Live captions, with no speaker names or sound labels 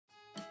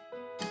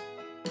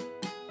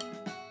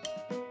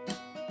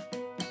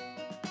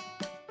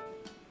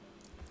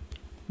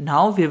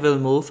Now we will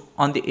move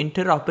on the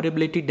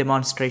interoperability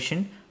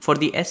demonstration for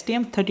the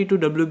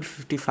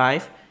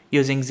STM32WB55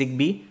 using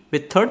Zigbee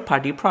with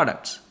third-party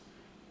products.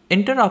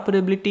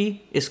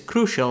 Interoperability is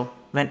crucial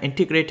when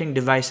integrating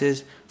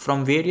devices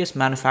from various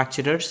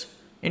manufacturers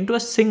into a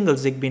single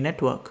Zigbee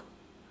network.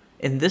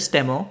 In this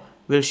demo,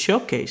 we'll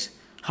showcase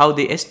how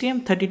the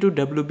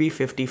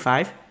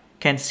STM32WB55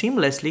 can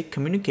seamlessly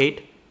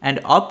communicate and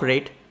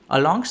operate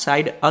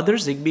alongside other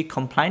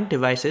Zigbee-compliant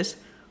devices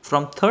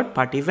from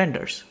third-party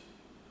vendors.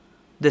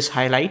 This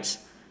highlights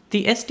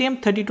the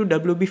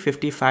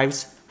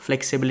STM32WB55's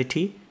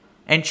flexibility,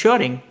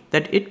 ensuring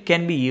that it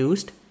can be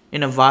used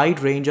in a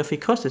wide range of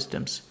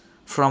ecosystems,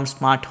 from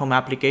smart home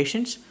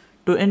applications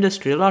to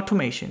industrial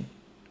automation.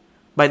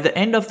 By the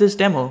end of this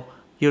demo,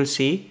 you'll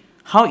see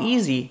how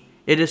easy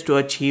it is to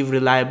achieve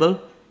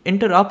reliable,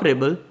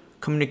 interoperable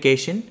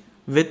communication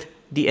with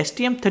the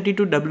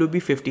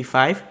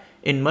STM32WB55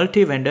 in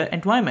multi-vendor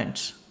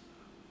environments.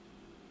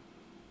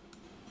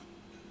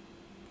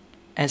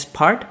 As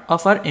part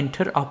of our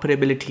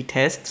interoperability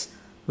tests,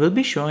 we'll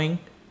be showing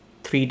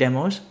 3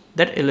 demos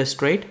that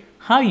illustrate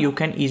how you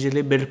can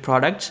easily build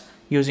products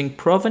using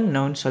proven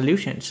known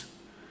solutions.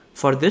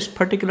 For this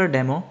particular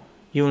demo,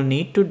 you will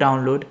need to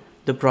download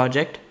the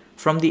project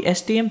from the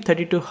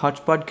STM32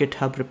 Hotspot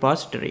GitHub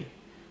repository.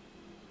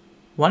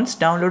 Once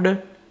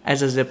downloaded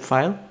as a zip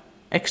file,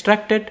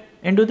 extract it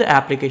into the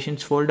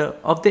applications folder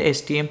of the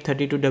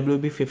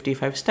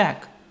STM32WB55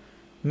 stack.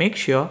 Make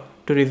sure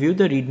to review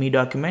the README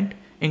document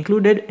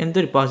included in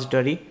the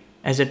repository,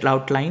 as it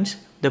outlines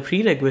the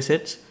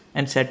prerequisites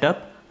and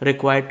setup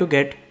required to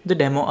get the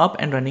demo up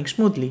and running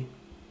smoothly.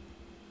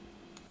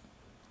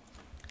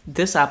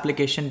 This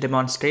application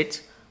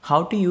demonstrates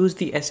how to use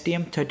the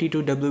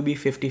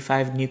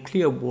STM32WB55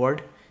 Nucleo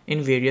board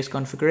in various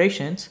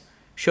configurations,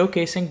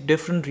 showcasing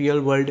different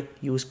real-world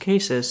use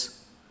cases.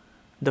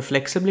 The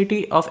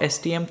flexibility of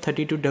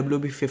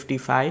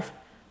STM32WB55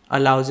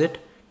 allows it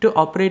to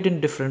operate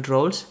in different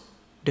roles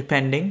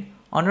depending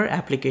on our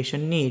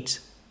application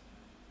needs.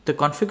 The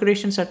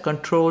configurations are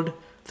controlled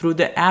through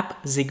the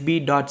app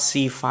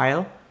zigbee.c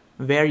file,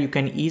 where you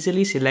can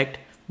easily select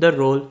the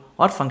role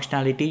or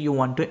functionality you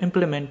want to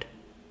implement.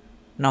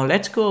 Now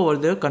let's go over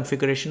the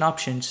configuration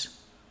options.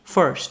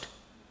 First,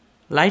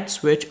 light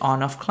switch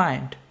on-off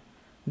client.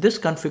 This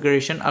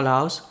configuration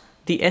allows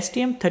the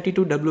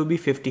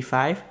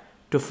STM32WB55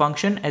 to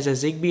function as a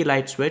Zigbee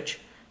light switch,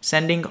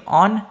 sending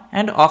on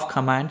and off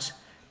commands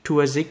to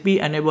a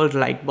Zigbee-enabled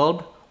light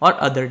bulb or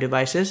other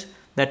devices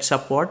that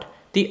support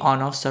the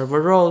on-off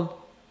server role.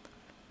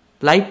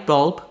 Light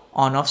bulb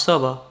on-off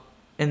server.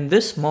 In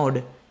this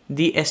mode,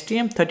 the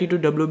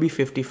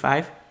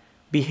STM32WB55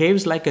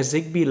 behaves like a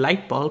Zigbee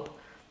light bulb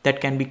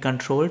that can be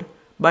controlled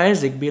by a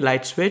Zigbee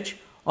light switch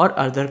or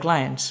other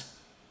clients.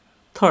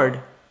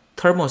 Third,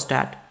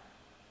 thermostat.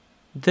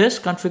 This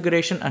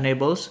configuration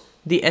enables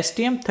the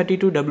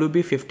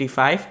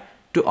STM32WB55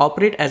 to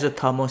operate as a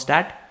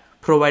thermostat,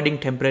 providing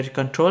temperature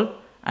control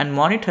and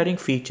monitoring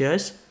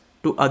features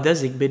to other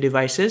Zigbee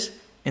devices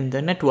in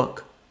the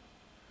network.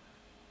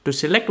 To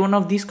select one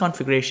of these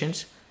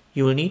configurations,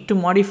 you will need to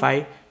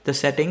modify the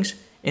settings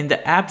in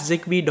the app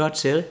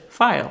zigbee.sil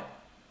file.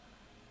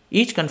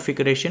 Each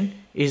configuration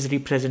is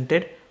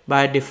represented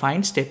by a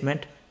defined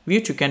statement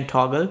which you can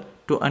toggle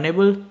to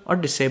enable or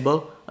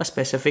disable a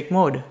specific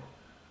mode.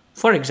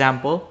 For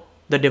example,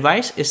 the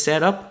device is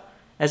set up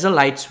as a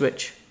light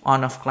switch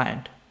on-off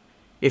client.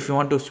 If you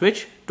want to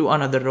switch to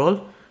another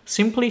role,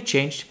 simply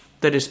change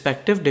the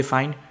respective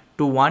defined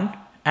to 1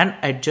 and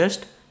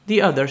adjust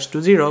the others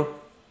to 0.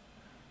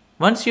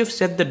 Once you've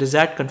set the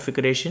desired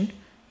configuration,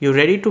 you're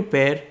ready to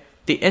pair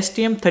the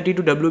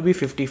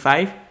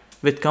STM32WB55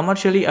 with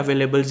commercially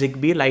available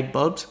Zigbee light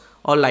bulbs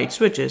or light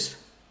switches.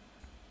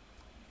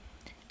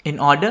 In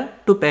order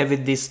to pair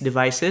with these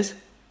devices,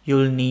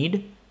 you'll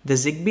need the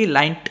Zigbee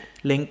Light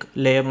Link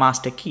Layer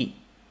Master Key.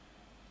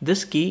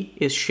 This key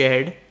is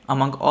shared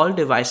among all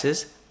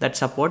devices that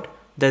support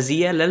the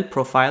ZLL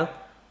profile,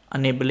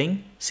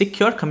 enabling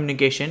secure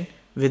communication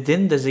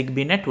within the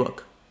Zigbee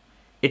network.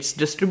 It's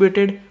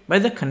distributed by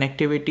the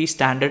Connectivity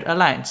Standard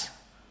Alliance,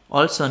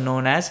 also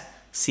known as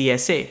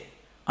CSA,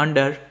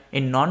 under a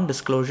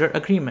non-disclosure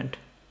agreement.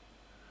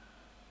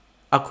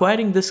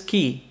 Acquiring this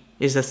key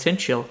is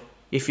essential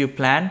if you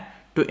plan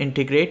to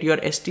integrate your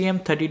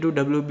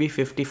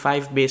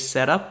STM32WB55 based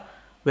setup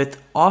with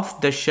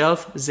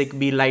off-the-shelf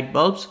Zigbee light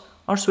bulbs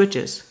or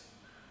switches.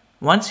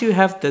 Once you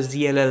have the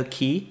ZLL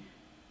key,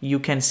 you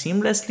can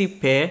seamlessly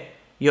pair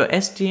your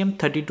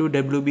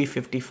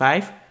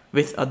STM32WB55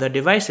 with other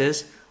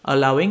devices,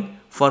 allowing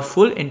for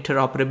full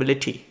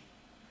interoperability.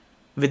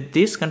 With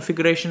these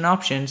configuration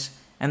options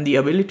and the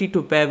ability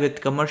to pair with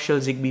commercial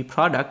Zigbee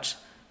products,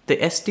 the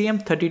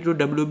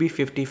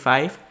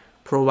STM32WB55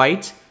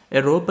 provides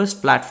a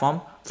robust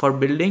platform for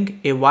building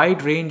a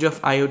wide range of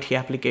IoT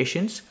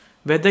applications,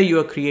 whether you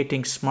are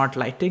creating smart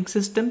lighting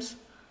systems,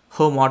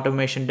 home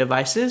automation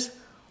devices,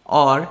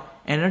 or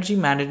energy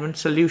management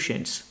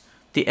solutions.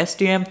 The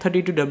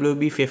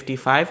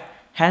STM32WB55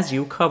 has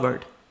you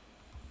covered.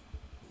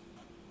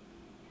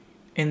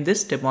 In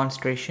this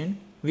demonstration,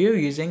 we are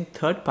using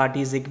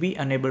third-party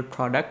Zigbee-enabled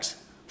products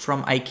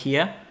from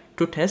IKEA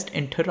to test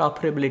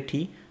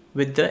interoperability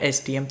with the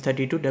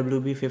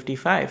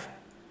STM32WB55.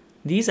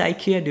 These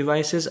IKEA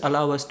devices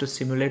allow us to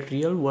simulate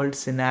real-world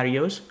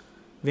scenarios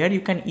where you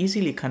can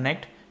easily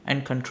connect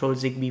and control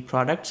Zigbee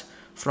products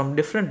from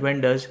different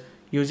vendors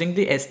using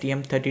the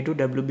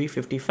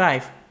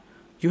STM32WB55.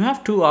 You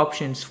have two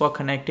options for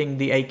connecting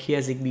the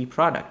IKEA Zigbee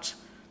products,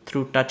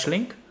 through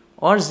TouchLink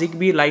or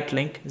Zigbee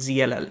LightLink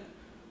ZLL.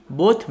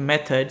 Both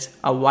methods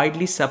are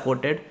widely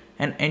supported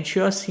and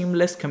ensure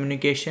seamless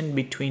communication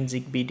between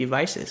Zigbee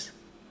devices.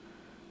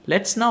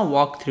 Let's now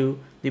walk through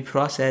the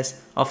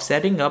process of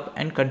setting up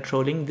and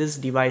controlling these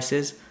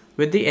devices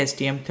with the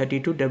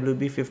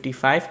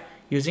STM32WB55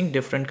 using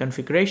different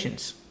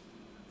configurations.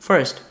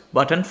 First,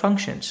 button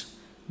functions.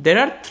 There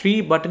are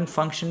three button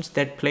functions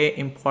that play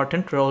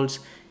important roles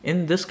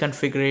in this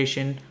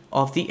configuration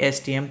of the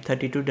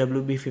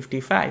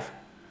STM32WB55.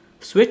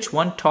 Switch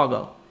 1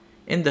 toggle.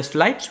 In the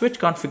light switch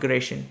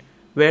configuration,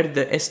 where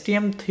the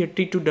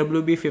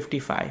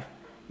STM32WB55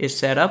 is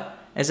set up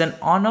as an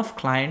on-off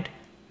client,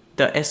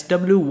 the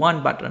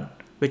SW1 button,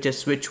 which is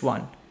switch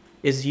 1,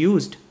 is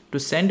used to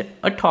send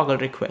a toggle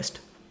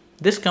request.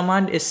 This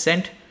command is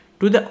sent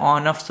to the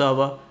on-off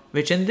server,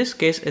 which in this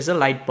case is a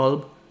light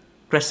bulb.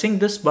 Pressing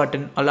this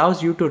button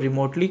allows you to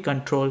remotely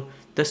control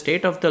the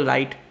state of the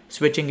light,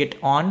 switching it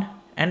on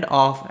and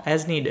off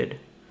as needed.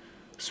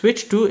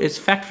 Switch 2 is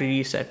factory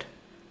reset.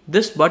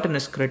 This button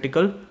is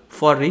critical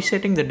for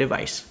resetting the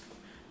device.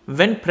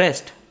 When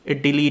pressed,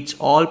 it deletes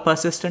all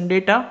persistent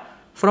data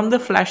from the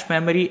flash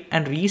memory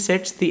and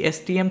resets the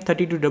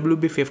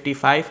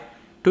STM32WB55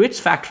 to its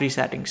factory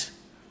settings.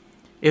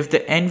 If the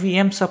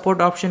NVM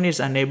support option is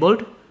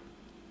enabled,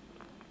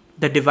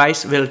 the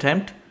device will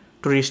attempt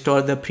to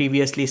restore the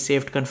previously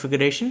saved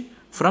configuration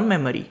from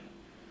memory.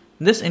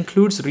 This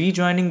includes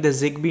rejoining the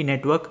Zigbee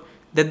network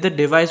that the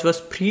device was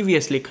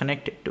previously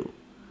connected to.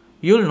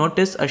 You'll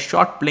notice a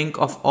short blink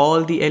of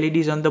all the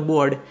LEDs on the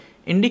board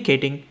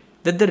indicating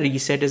that the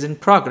reset is in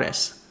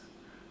progress.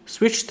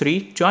 Switch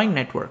 3 Join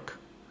Network.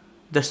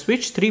 The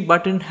Switch 3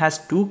 button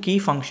has two key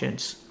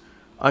functions.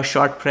 A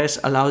short press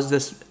allows the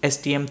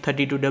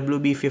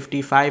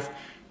STM32WB55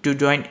 to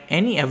join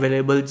any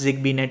available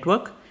Zigbee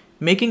network,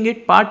 making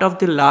it part of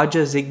the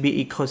larger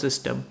Zigbee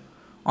ecosystem.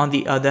 On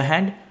the other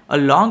hand, a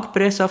long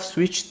press of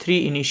Switch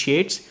 3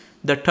 initiates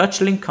the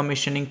TouchLink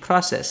commissioning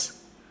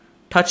process.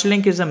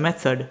 TouchLink is a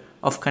method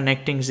of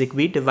connecting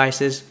Zigbee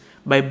devices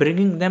by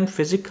bringing them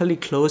physically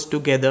close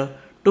together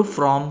to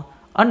form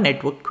a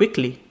network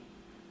quickly.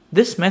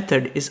 This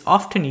method is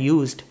often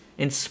used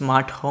in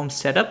smart home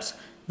setups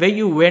where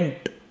you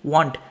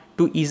want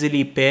to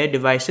easily pair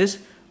devices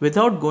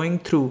without going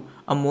through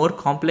a more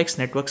complex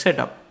network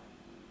setup.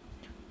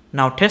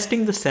 Now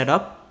testing the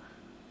setup.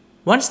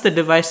 Once the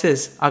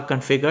devices are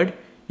configured,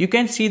 you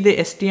can see the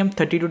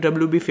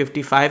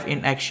STM32WB55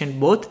 in action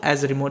both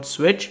as a remote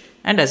switch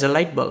and as a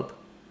light bulb.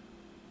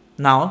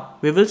 Now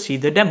we will see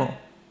the demo.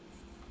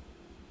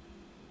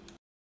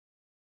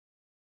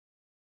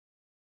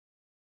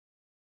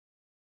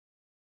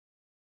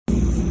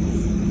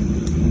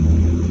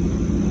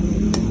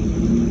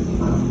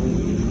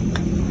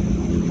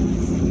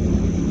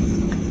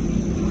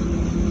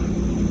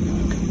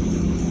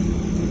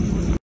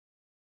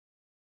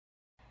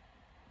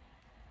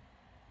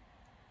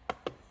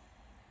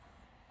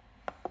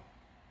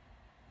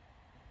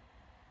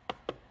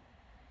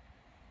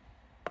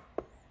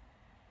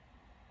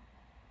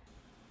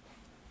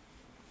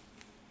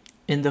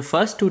 In the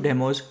first two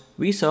demos,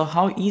 we saw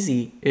how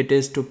easy it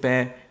is to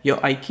pair your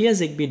IKEA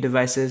Zigbee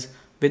devices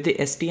with the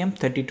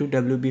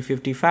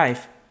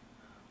STM32WB55.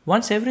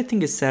 Once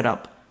everything is set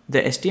up,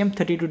 the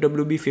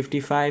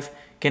STM32WB55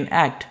 can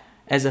act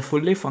as a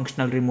fully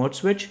functional remote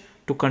switch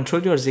to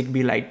control your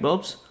Zigbee light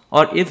bulbs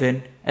or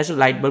even as a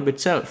light bulb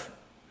itself.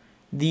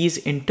 These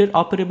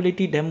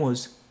interoperability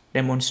demos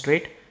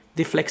demonstrate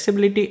the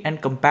flexibility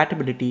and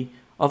compatibility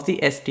of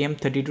the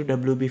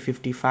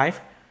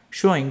STM32WB55,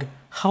 showing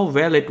how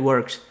well it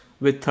works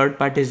with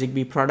third-party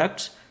Zigbee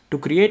products to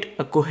create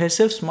a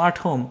cohesive smart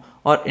home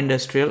or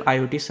industrial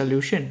IoT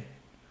solution.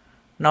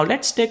 Now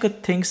let's take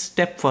a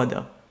step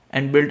further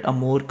and build a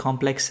more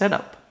complex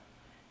setup.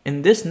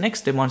 In this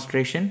next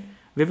demonstration,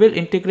 we will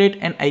integrate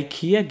an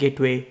IKEA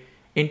gateway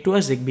into a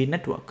Zigbee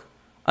network,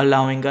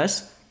 allowing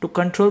us to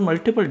control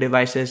multiple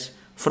devices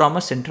from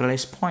a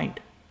centralized point.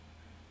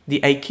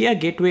 The IKEA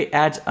gateway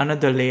adds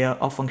another layer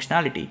of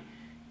functionality,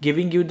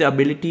 giving you the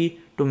ability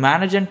to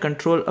manage and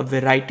control a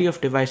variety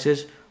of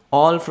devices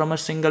all from a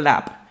single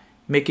app,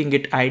 making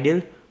it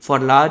ideal for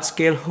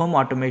large-scale home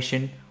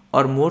automation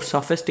or more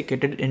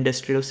sophisticated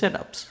industrial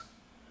setups.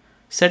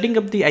 Setting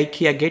up the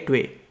IKEA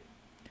gateway.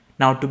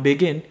 Now to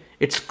begin,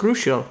 it's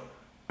crucial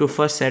to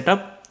first set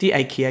up the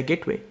IKEA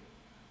gateway.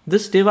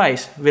 This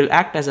device will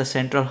act as a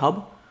central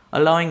hub,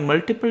 allowing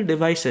multiple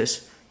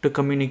devices to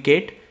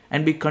communicate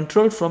and be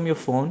controlled from your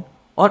phone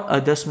or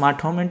other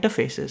smart home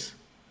interfaces.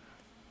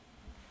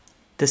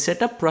 The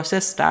setup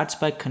process starts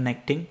by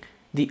connecting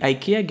the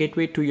IKEA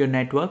gateway to your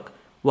network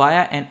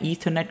via an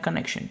Ethernet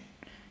connection.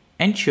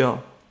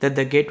 Ensure that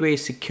the gateway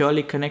is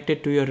securely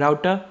connected to your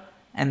router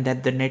and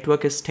that the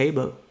network is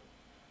stable.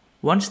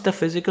 Once the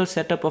physical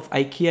setup of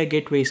IKEA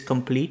Gateway is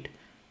complete,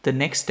 the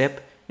next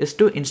step is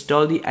to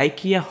install the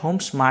IKEA Home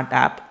Smart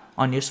app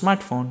on your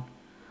smartphone.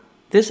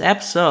 This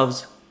app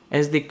serves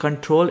as the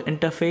control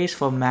interface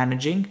for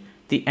managing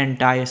the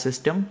entire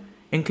system,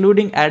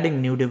 including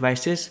adding new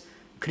devices,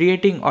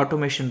 creating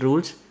automation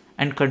rules,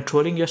 and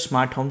controlling your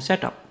smart home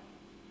setup.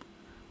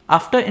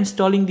 After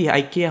installing the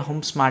IKEA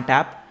Home Smart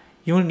app,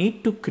 you'll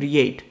need to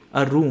create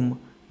a room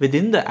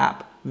within the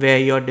app where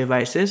your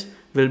devices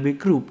will be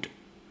grouped.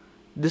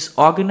 This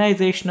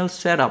organizational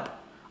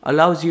setup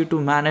allows you to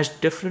manage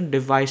different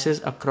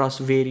devices across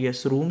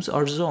various rooms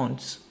or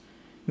zones,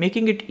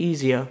 making it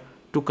easier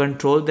to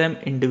control them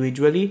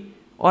individually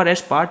or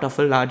as part of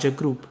a larger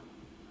group.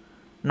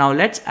 Now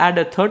let's add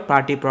a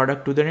third-party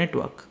product to the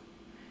network.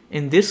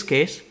 In this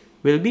case,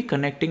 we'll be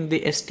connecting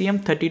the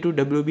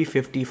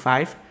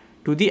STM32WB55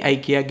 to the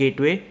IKEA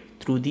Gateway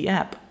through the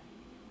app.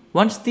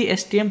 Once the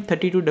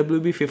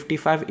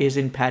STM32WB55 is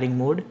in pairing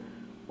mode,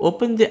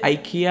 open the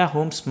IKEA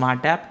Home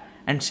Smart app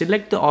and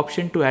select the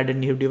option to add a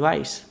new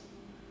device.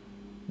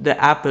 The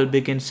app will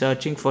begin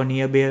searching for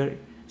nearby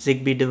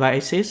Zigbee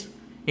devices,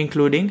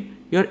 including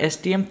your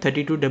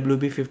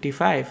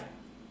STM32WB55.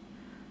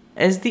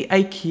 As the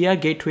IKEA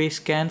Gateway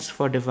scans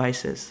for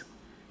devices,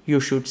 you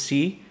should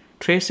see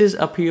traces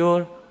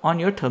appear on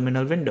your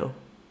terminal window.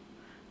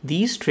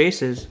 These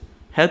traces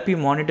help you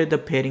monitor the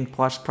pairing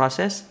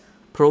process,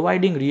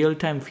 providing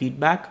real-time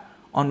feedback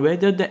on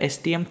whether the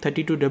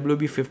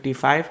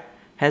STM32WB55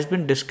 has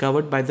been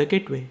discovered by the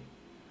gateway.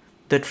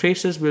 The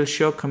traces will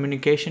show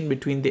communication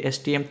between the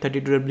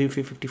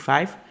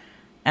STM32WB55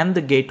 and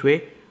the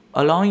gateway,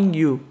 allowing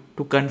you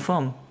to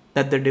confirm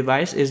that the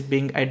device is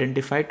being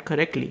identified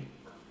correctly.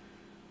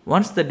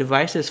 Once the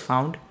device is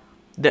found,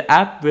 the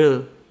app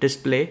will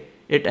display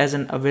it as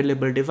an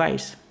available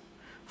device.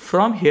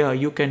 From here,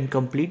 you can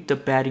complete the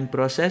pairing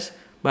process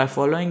by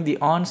following the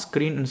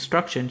on-screen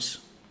instructions.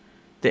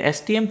 The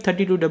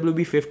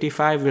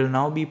STM32WB55 will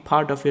now be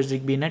part of your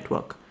Zigbee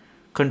network,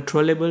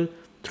 controllable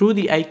through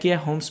the IKEA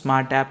Home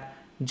Smart app,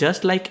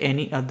 just like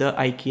any other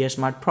IKEA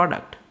Smart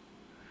product.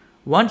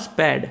 Once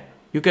paired,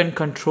 you can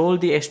control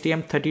the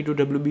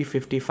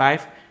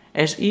STM32WB55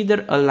 as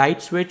either a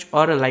light switch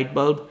or a light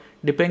bulb,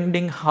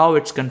 depending how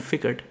it's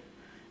configured.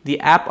 The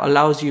app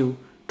allows you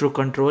to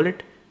control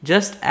it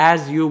just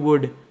as you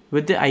would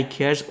with the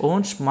IKEA's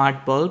own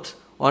smart bulbs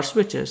or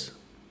switches.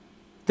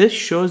 This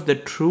shows the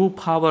true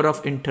power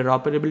of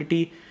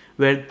interoperability,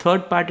 where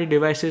third-party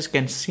devices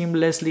can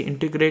seamlessly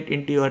integrate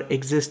into your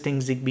existing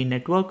Zigbee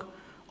network,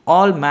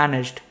 all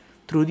managed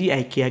through the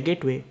IKEA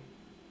Gateway.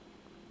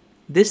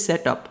 This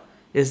setup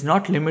is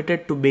not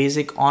limited to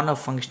basic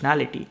on-off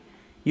functionality.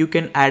 You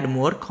can add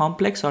more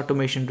complex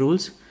automation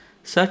rules,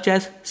 such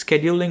as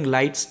scheduling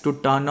lights to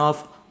turn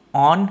off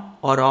on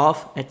or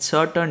off at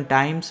certain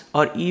times,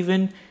 or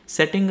even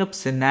setting up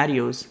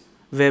scenarios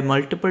where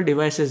multiple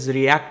devices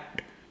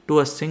react to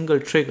a single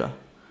trigger.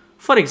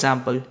 For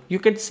example, you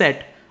could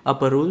set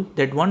up a rule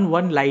that when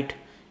one light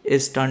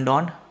is turned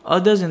on,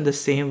 others in the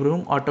same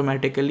room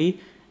automatically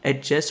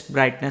adjust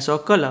brightness or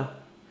color.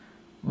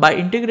 By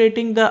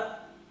integrating the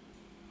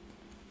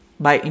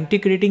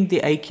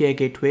IKEA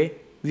Gateway,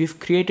 we've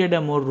created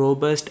a more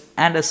robust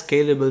and a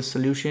scalable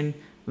solution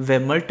where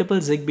multiple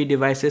Zigbee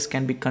devices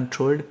can be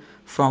controlled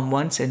from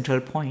one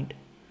central point.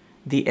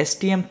 The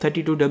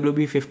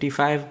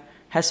STM32WB55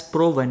 has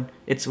proven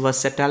its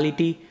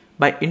versatility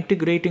by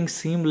integrating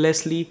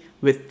seamlessly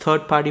with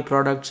third-party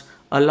products,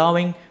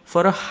 allowing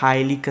for a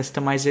highly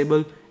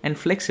customizable and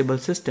flexible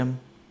system.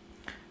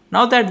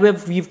 Now that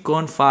we've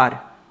gone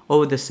far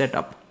over the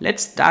setup,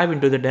 let's dive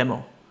into the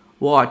demo.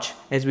 Watch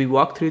as we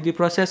walk through the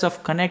process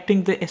of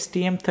connecting the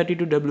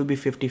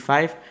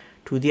STM32WB55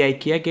 to the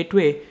IKEA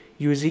Gateway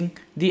using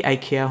the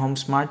IKEA Home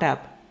Smart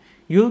app.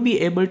 You'll be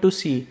able to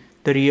see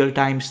the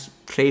real-time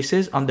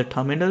traces on the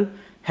terminal,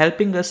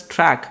 helping us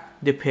track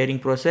the pairing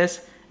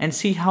process and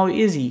see how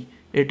easy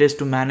it is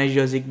to manage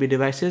your Zigbee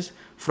devices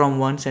from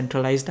one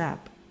centralized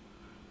app.